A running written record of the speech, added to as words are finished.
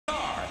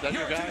That's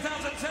your guy?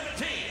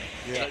 2017.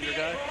 Yeah. Is that your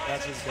guy?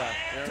 That's his guy.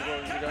 Aaron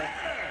Gordon's your guy?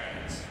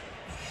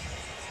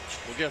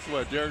 Well, guess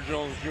what? Derrick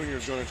Jones Junior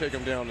is going to take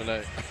him down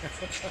tonight.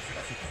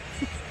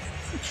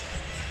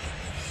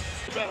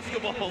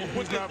 Basketball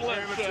with He's not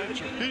paying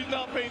attention. He's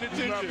not paying attention.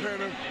 He's not paying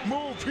attention.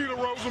 Move, Peter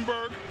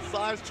Rosenberg.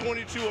 Size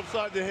 22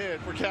 upside the head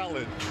for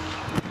Khaled.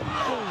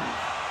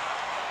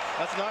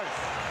 That's nice.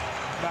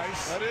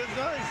 Nice. That is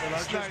nice. And I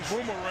It's just nice.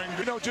 boomeranged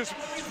You it. know, just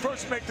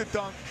first make the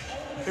dunk.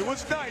 It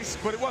was nice,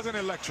 but it wasn't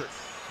electric.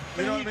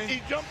 You know what I mean?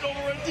 He jumped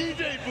over a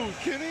DJ booth,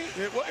 Kenny.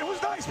 It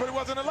was nice, but it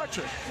wasn't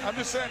electric. I'm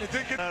just saying, it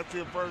didn't get After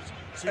your first,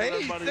 see what Ace.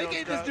 everybody They else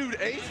gave this got. dude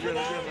ace for Yeah,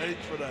 that? they gave him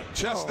ace for that.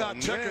 chestnut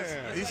Oh, checkers.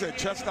 man. He said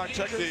chestnut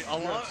checkers. See,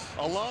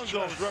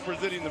 Alonzo is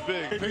representing the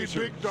big. Big,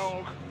 big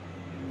dog.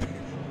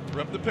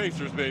 Rep the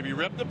Pacers, baby.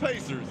 Rep the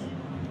Pacers.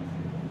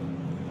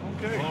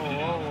 Okay.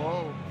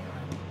 Oh.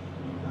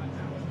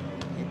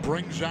 He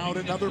brings out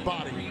another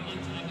body.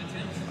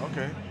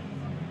 Okay.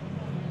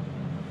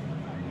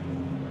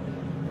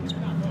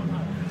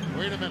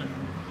 Wait a minute.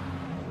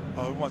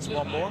 Oh, he wants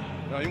one more?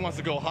 No, he wants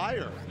to go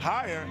higher.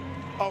 Higher?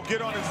 Oh, get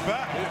on his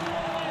back. Okay,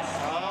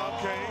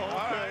 Oh,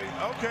 all right,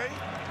 okay.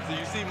 So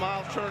you see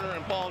Miles Turner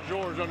and Paul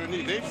George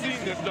underneath. They've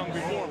seen this dunk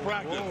before in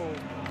practice. Whoa.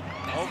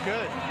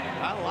 Okay.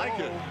 I like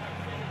it.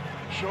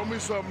 Show me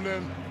something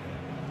then.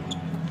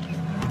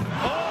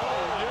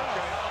 Oh,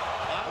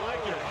 yeah. I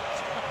like it.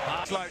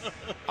 It's like,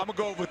 I'm going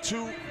to go over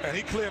two, and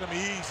he cleared him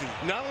easy.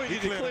 Not only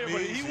did he clear,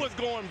 but he easy. was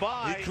going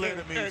by He cleared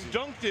him and easy.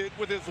 dunked it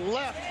with his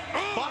left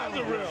by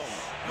the rim.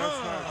 That's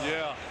nice.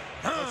 Yeah.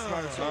 That's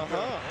nice.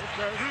 Okay.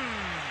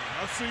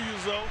 I see you,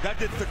 Zoe. That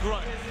gets the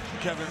grunt,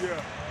 Kevin.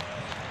 Yeah.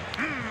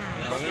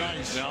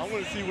 Nice. Now I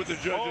want to see what the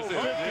judges say.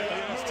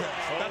 That's 10.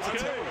 That's a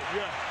 10.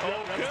 Yeah.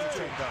 Okay. That's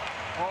the 10 down.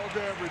 All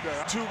day, every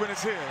day. 2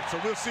 minutes here, so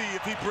we'll see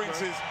if he brings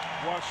his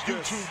Watch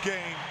this. YouTube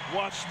game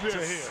Watch this.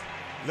 to here.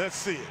 Let's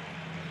see it.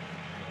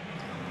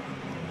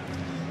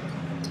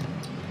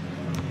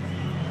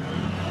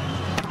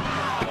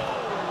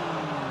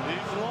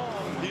 He's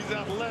long, he's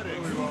athletic,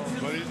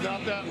 but he's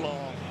not that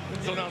long.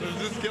 So now, does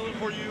this kill it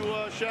for you,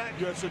 Shaq?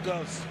 Yes, it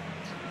does.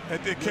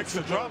 It kicks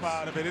the drama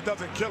out of it. It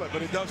doesn't kill it,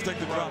 but it does take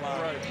the drama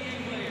out of it.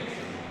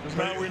 Because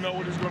now we know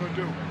what he's going to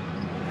do. Oh,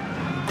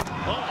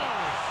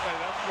 hey,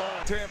 that's long.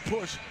 Left-hand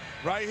push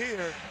right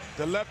here.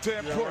 The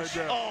left-hand Yeah, push. right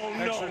there. Oh,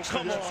 no, Extra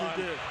come yes, on.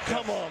 he did.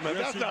 Come on, man.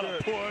 Yes, That's he not did.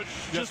 a push.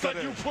 Just that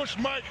like you is. pushed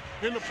Mike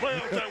in the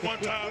playoffs that one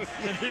time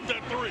and hit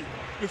that three.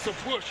 It's a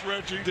push,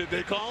 Reggie. Did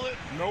they call it?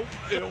 Nope.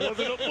 It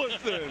wasn't a push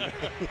then.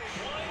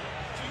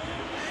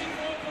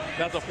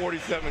 That's a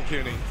 47,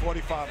 Kenny.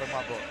 45 in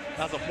my book.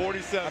 That's a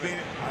 47. I mean,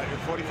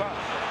 45.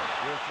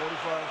 Yeah,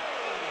 45.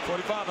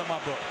 45 in my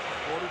book.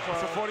 45.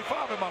 It's a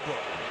 45 in my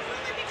book.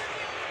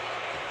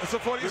 It's a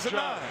 40. It's a Good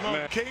job, 9.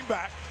 man. Came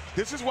back.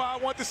 This is why I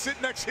want to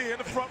sit next here in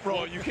the front row.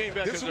 Well, you came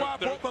back. This is why I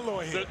brought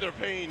Malloy here. They're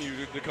paying you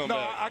to come No,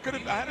 back. I could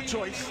have. I had a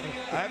choice.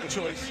 I had a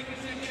choice.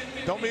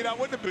 Don't mean I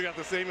wouldn't have We been. got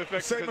the same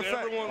effect Same because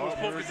effect. everyone was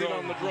Oh, here we focusing go.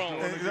 on the drone.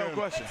 Doing it No again.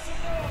 question.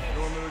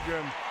 Doing it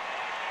again.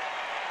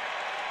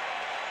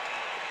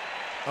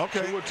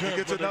 Okay. 2 attempts, He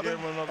gets but they another. gave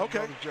him another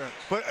Okay. chance.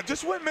 But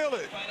just windmill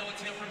it.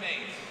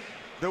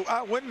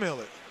 I windmill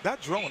it. That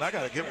drone, I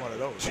got to get one of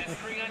those.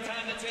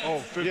 Oh,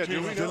 15. Yeah,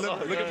 do we know?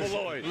 Deliver- Look at Guys,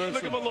 Malloy. listen,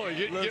 Look at Malloy.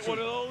 Get one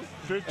of those.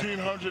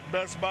 1,500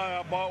 Best Buy.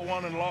 I bought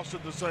one and lost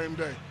it the same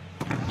day.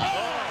 See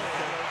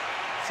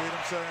what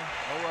I'm saying?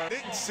 All right.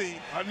 Didn't see.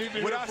 I need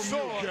to what hear I from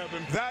saw. you,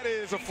 Kevin. That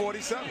is a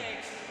 47.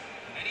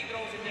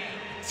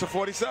 It's a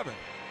 47.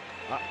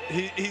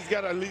 He's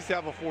got to at least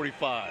have a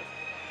 45.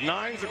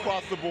 9s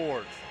across the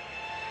boards.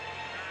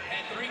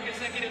 And 3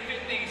 consecutive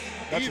 50s.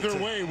 That's a Either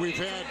 10. way, we've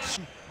had.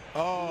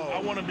 Oh. I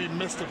want to be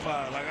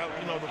mystified. Like,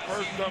 the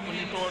first dunk when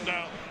you throw it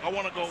down, I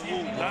want to go,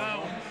 ooh,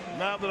 now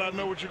that I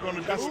know what you're going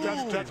to do. That's Ooh,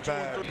 bad. 2 and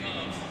 3.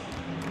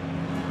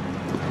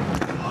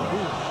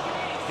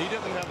 He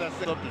doesn't have that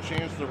set up to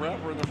chance the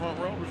rapper in the front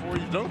row before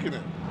he's dunking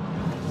it.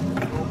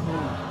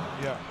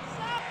 Yeah.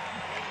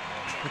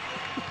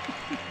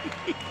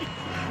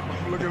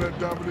 Look at that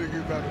Dominique.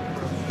 He's back in the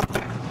press.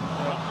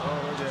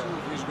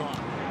 Yeah. He's gone.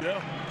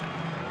 Yeah.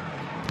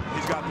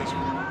 He's got this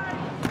one.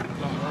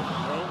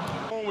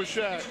 Going with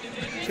Shaq.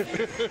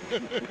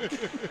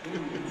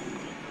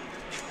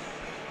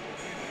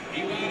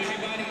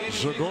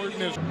 So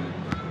Gordon is.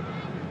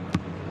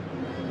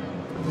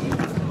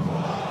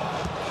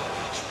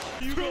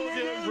 You go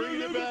again,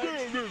 bring it back.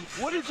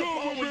 What is the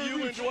problem with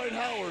you and Dwight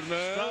Howard,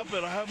 man? Stop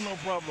it. I have no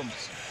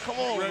problems. Come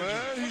on, Reggie.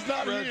 man. He's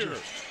not Reggie. here.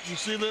 You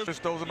see this?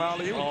 Just throws him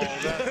alley. Oh,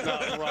 that's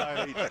not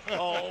right.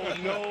 Oh,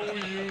 no,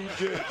 you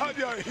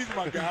didn't. He's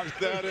my guy.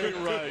 That ain't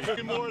right.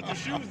 I'm more at the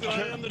shoes than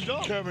I am the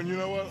dunk. Kevin, you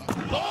know what?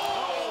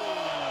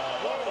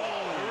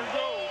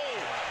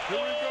 Here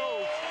we go.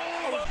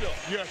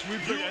 Yes, we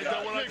picked. Ain't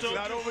that what I told you?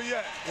 Not over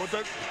yet.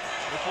 That's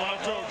what I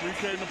told you. He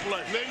came to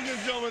play. Ladies and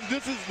gentlemen,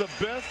 this is the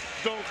best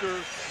dunker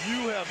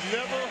you have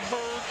never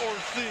heard or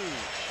seen.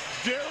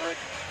 Derrick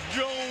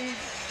Jones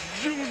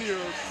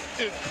Junior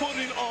is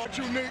putting on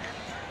You, Nick.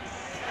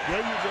 There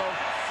you go.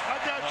 I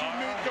got you,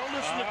 Nick. Don't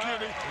listen to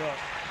Kenny. Look,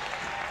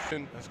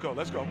 Let's go.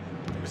 Let's go.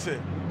 Let me see.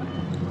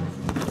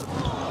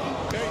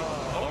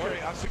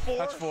 Okay, I see.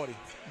 That's 40.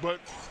 But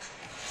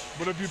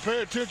if you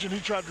pay attention, he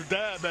tried to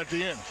dab at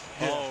the end.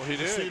 Yeah. Oh, he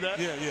did. You see that?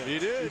 Yeah. He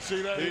did. You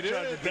see that? He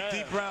tried to dab.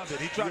 Deep rounded.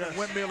 He tried to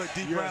windmill it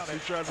deep rounded. He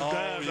tried to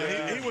dab.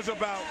 Yeah. He was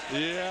about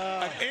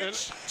an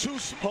inch too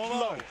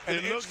low.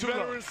 It looks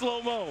better in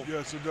slow-mo.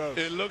 Yes, it does.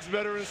 It looks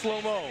better in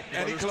slow-mo.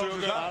 And he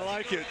closes out. I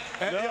like it.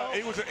 And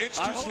he was an inch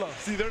too slow.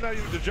 See, they're not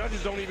even, the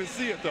judges don't even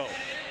see it, though.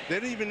 They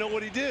didn't even know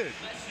what he did.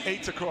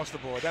 8s across the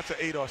board. That's an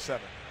 8 or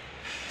 7.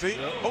 See?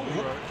 Yeah. Oh,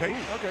 okay.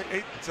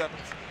 8 and 7.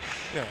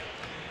 Yeah.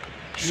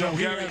 So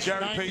Gary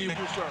Payton.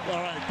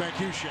 All right, thank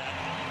you, Shaq.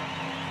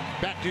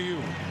 Back to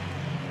you.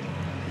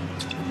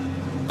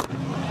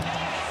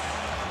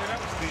 That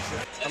was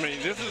decent. I mean,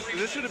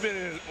 this should have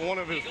been one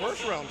of his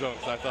first-round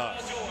dunks, I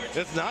thought.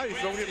 It's nice,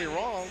 don't get me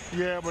wrong.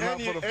 Yeah, but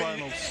not for the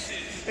finals.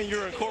 And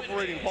you're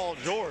incorporating Paul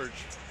George.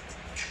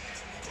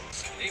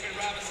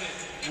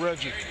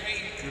 Reggie,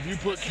 if you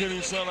put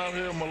Kenny's son out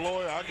here,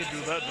 Malloy, I could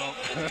do that dunk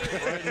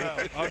right now.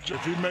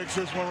 If he makes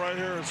this one right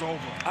here, it's over.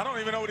 I don't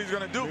even know what he's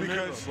going to do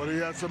because... But he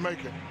has to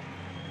make it.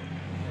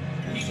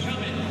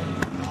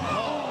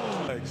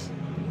 Legs.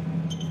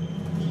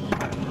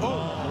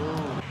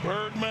 Oh,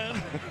 Birdman.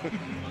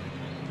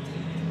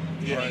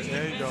 Yeah, right,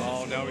 there you go.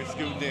 Oh, now he's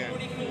scooped in.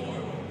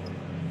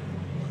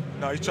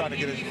 No, he's trying to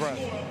get his breath.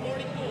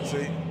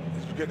 See?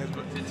 He's getting his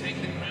breath.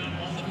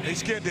 He's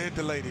scared to hit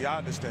the lady. I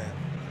understand.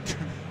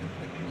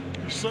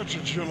 He's such a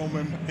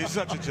gentleman. He's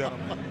such a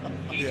gentleman.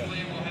 Yeah.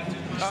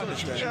 I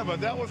understand. Yeah, but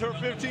that was her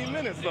 15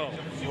 minutes, though.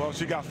 Well,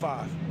 she got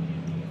 5.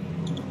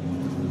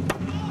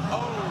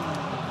 Oh.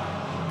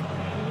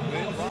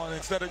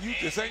 Instead of you,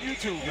 this ain't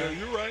YouTube, man. Yeah,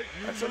 you're right.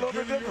 That's a little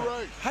bit different. You're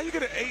right. How you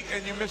get an 8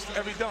 and you missed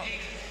every dunk?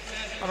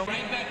 I don't.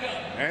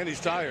 And he's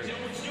tired.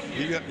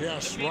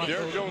 Yes, right.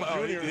 Derrick Jones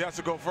Junior. He has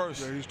to go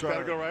first. Yeah, he's Got to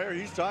tired. go right here.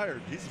 He's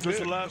tired. He's This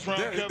the last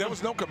round, There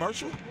was no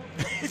commercial.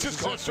 He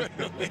just goes straight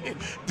to me.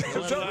 This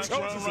the last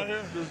round right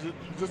here? Is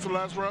this the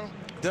last round?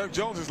 Derrick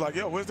Jones is like,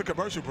 yo, where's the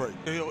commercial break?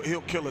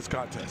 He'll kill his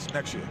contest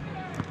next year.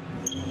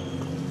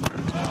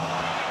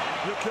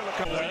 He'll kill a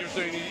contest. So you're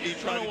saying he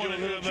tried to do a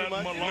little too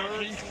much?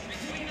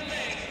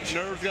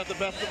 Nerves got the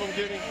best of him,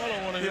 getting. I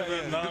don't want to hear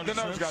that nonsense. The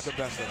nerves got the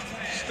best of him.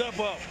 Step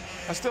up.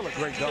 That's still a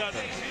great dunk.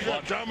 You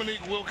got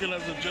Dominique Wilkin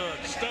as a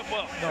judge. Step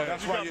up. No,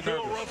 that's why you're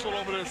Bill nervous. Russell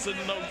over there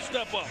sitting no.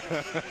 Step up.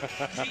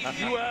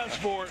 You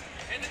asked for it.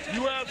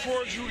 You asked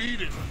for it. You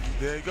eat it.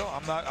 There you go.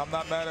 I'm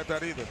not mad at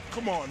that either.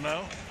 Come on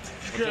now.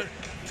 You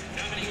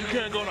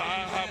can't go to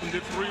IHOP and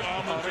get 3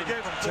 almonds. They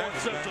gave him 10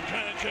 sets of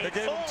pancakes. They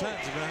gave him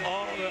 10s, man.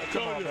 Oh,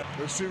 Come on, man.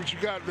 Let's see what you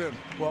got then.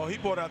 Well, he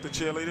brought out the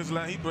cheerleaders.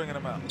 He's bringing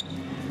them out.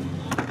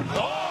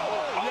 Over.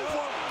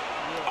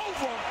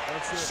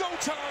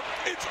 Showtime.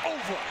 It's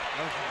over.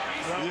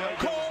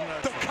 Call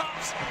the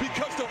cops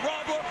because the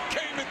robber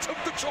came and took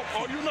the trophy.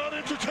 Are you not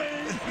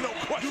entertained? No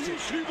question. Do you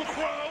see the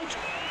crowd?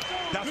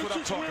 That's what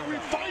I'm talking about. This is where we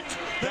fight,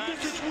 and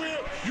this is where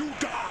you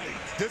die.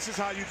 This is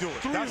how you do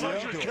it. That's how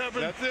you do it.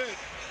 Kevin. That's it.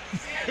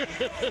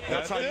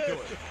 That's how you do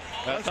it.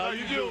 That's how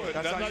you do it.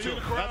 That's how you do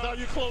it. That's how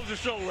you close the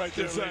show right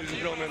there, ladies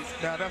and gentlemen.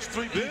 Now, that's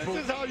 3 people.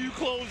 This is how you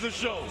close the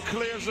show.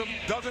 Clears them,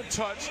 doesn't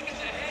touch,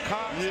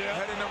 cops,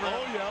 head in the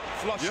rim,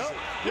 flushes it.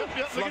 Yep. Look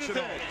at Flush his it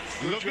on. head.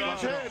 Look at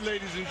his head,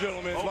 ladies and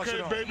gentlemen.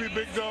 Okay, baby,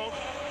 big dog.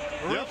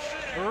 Yep.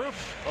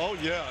 Oh,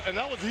 yeah. And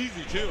that was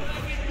easy, too.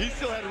 He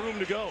still had room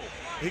to go.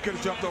 He could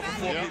have jumped over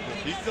 4 people.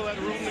 He still had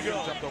room to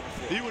go. Jumped over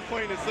 4. He was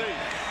playing it safe.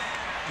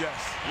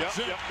 Yes. Yep.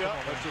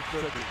 That's a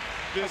 50.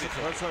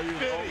 That's how you.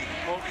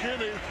 Oh,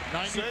 Kenny.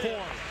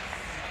 94.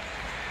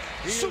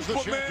 He is the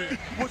Superman champion.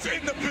 was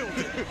in the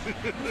building.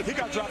 He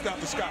got dropped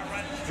out the sky.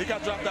 He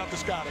got dropped out the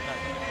sky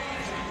tonight.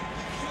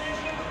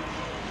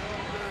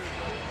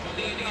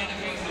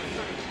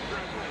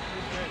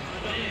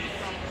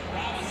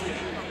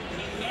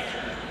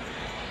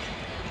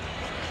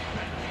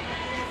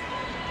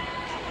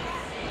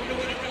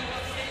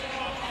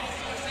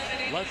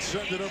 Let's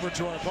send it over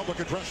to our public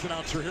address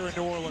announcer here in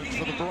New Orleans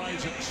for the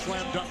Verizon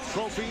Slam Dunk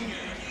Trophy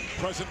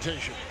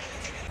presentation.